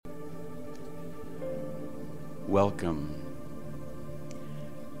Welcome.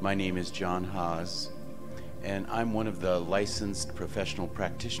 My name is John Haass, and I'm one of the licensed professional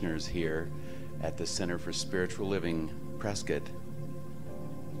practitioners here at the Center for Spiritual Living, Prescott.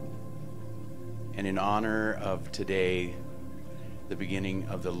 And in honor of today, the beginning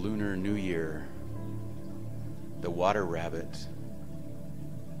of the Lunar New Year, the water rabbit.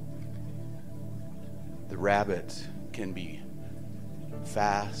 The rabbit can be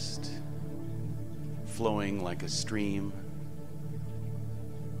fast, flowing like a stream,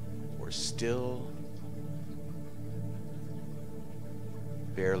 or still,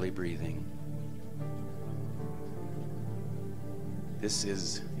 barely breathing. This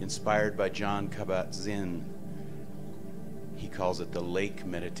is inspired by John Kabat-Zinn. He calls it the lake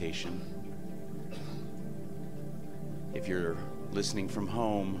meditation. If you're listening from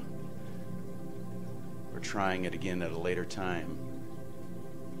home or trying it again at a later time,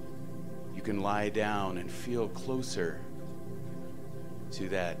 you can lie down and feel closer to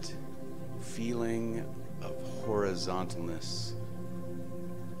that feeling of horizontalness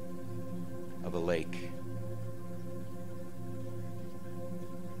of a lake.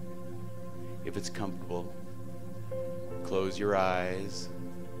 If it's comfortable, close your eyes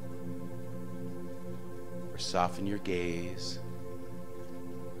or soften your gaze.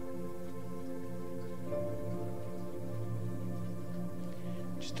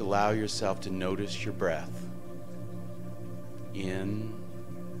 Just allow yourself to notice your breath in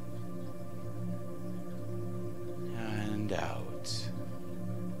and out.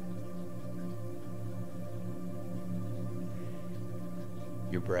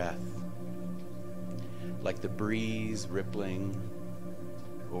 Your breath, like the breeze rippling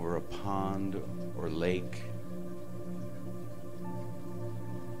over a pond or lake,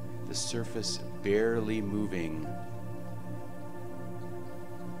 the surface barely moving.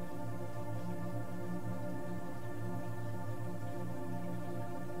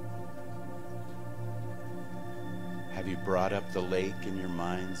 Have you brought up the lake in your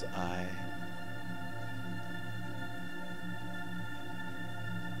mind's eye?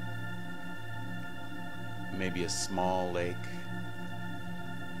 Maybe a small lake,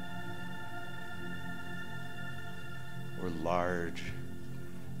 or large,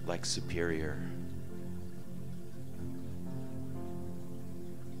 like Superior.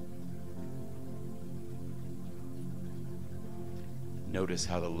 Notice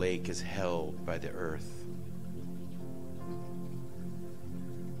how the lake is held by the earth.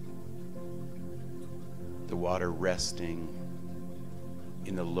 The water resting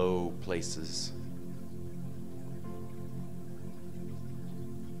in the low places.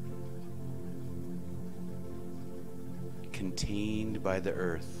 Contained by the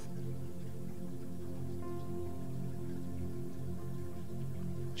earth.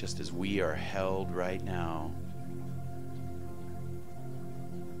 Just as we are held right now.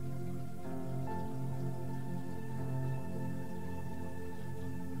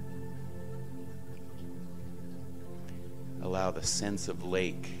 Allow the sense of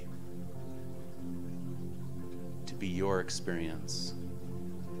lake to be your experience.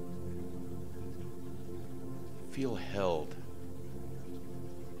 Feel held.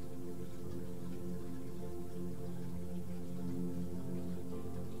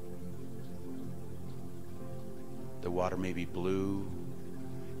 The water may be blue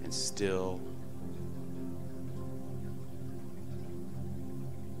and still.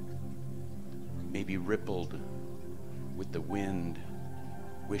 Maybe rippled with the wind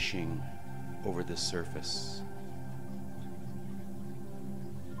wishing over the surface.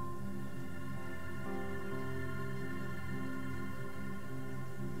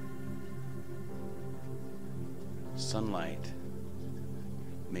 Sunlight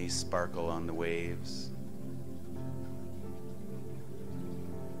may sparkle on the waves.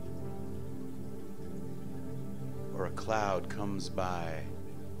 Or a cloud comes by.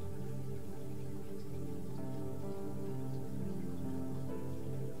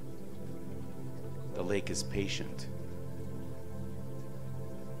 The lake is patient.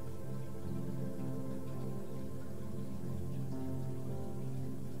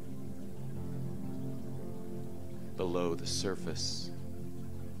 Below the surface,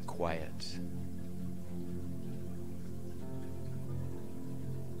 quiet.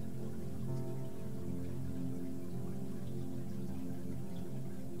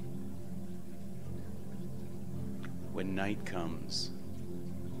 When night comes,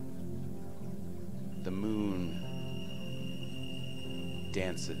 the moon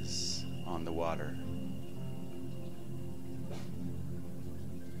dances on the water.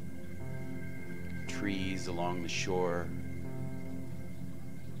 Trees along the shore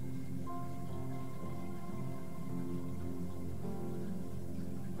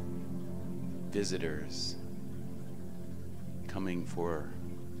visitors coming for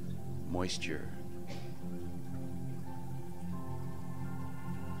moisture.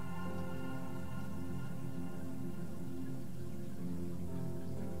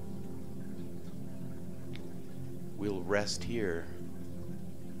 We'll rest here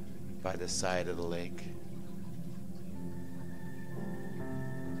by the side of the lake.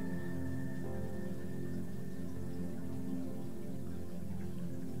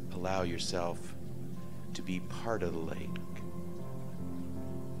 Allow yourself to be part of the lake.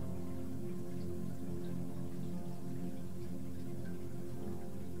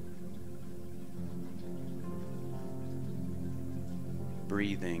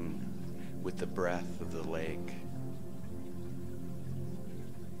 Breathing with the breath of the lake.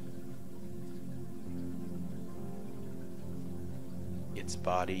 Its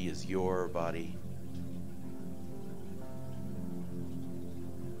body is your body.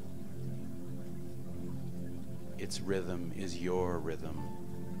 Its rhythm is your rhythm.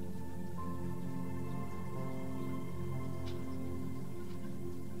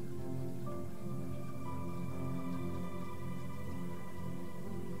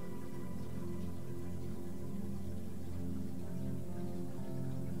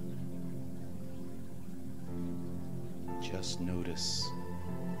 Just notice.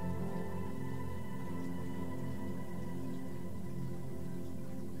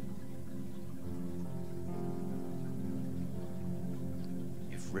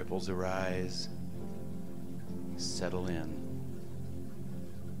 If ripples arise, settle in.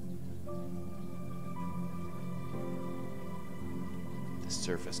 The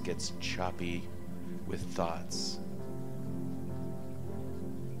surface gets choppy with thoughts.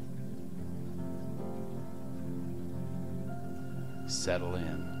 Settle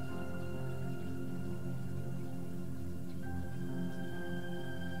in.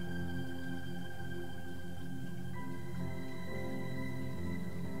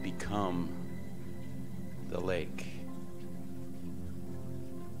 Become the lake.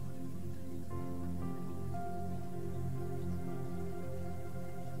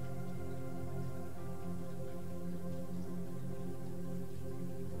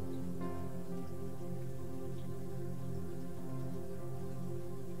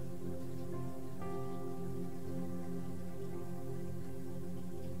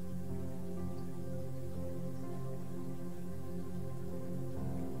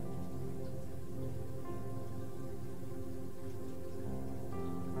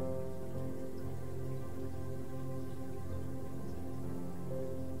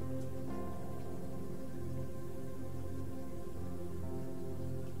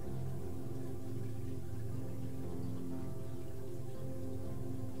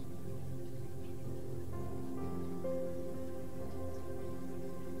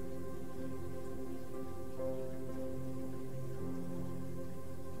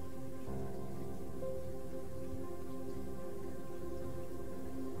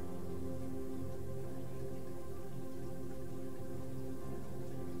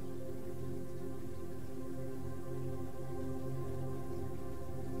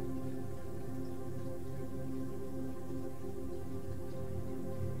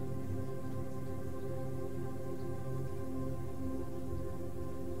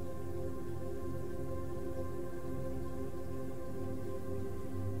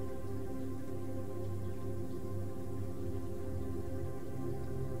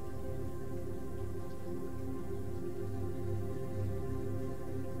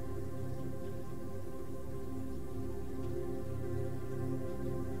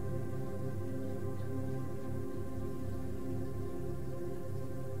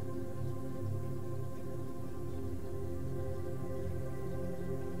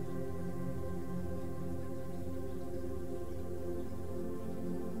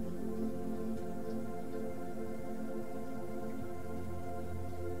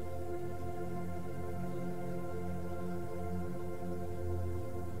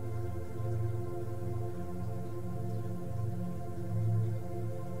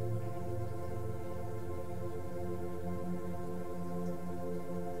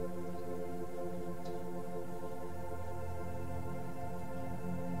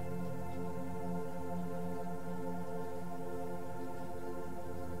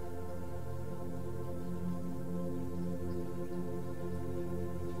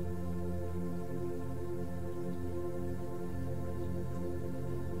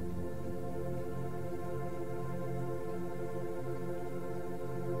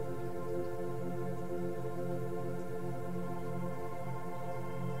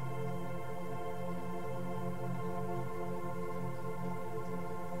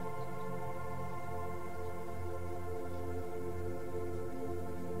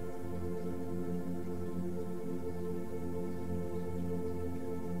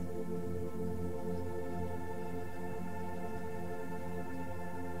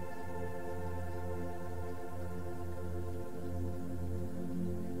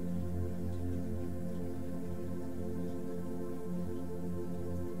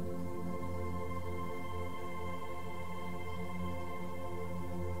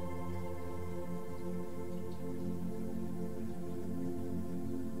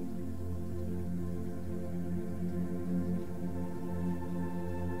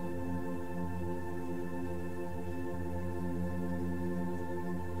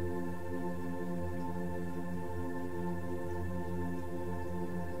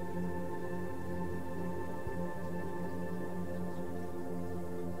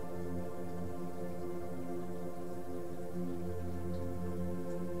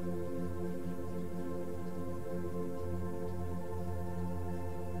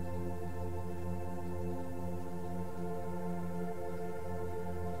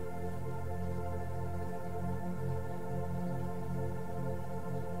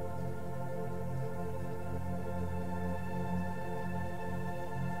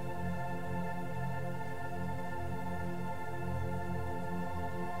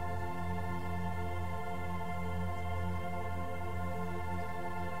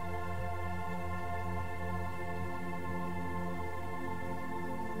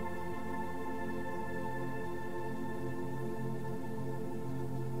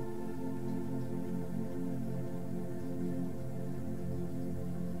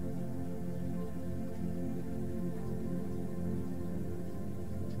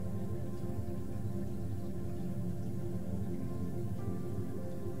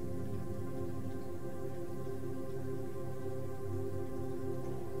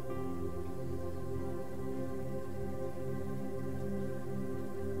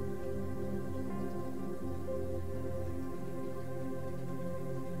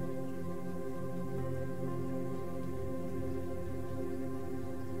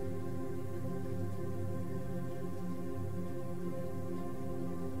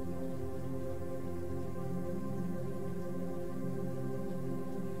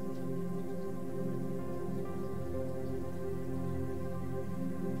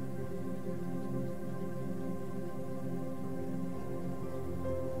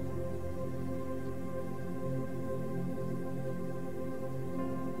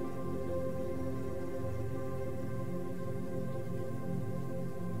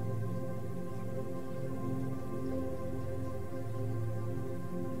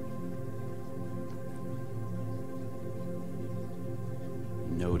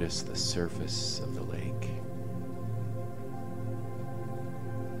 notice the surface of the lake.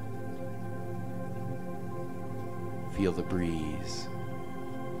 Feel the breeze,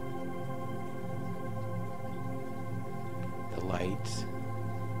 the light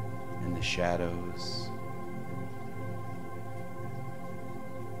and the shadows,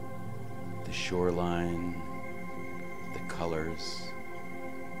 the shoreline, the colors,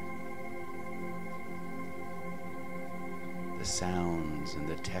 the sounds and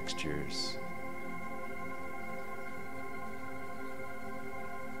the textures.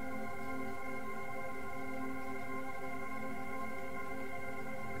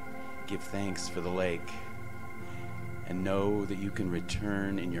 Give thanks for the lake and know that you can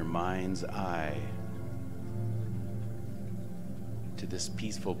return in your mind's eye to this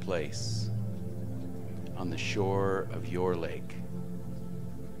peaceful place on the shore of your lake.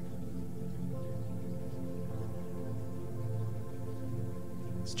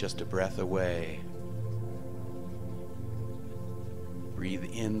 It's just a breath away. Breathe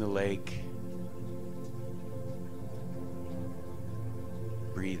in the lake.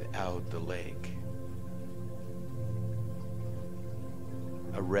 Breathe out the lake.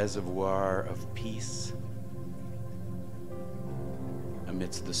 A reservoir of peace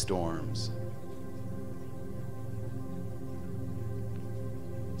amidst the storms.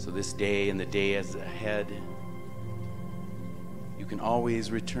 So this day and the days ahead, you can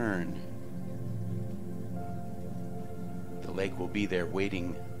always return. The lake will be there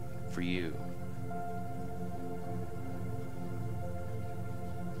waiting for you.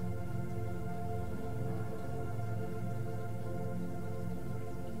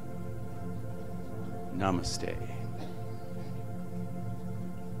 Namaste.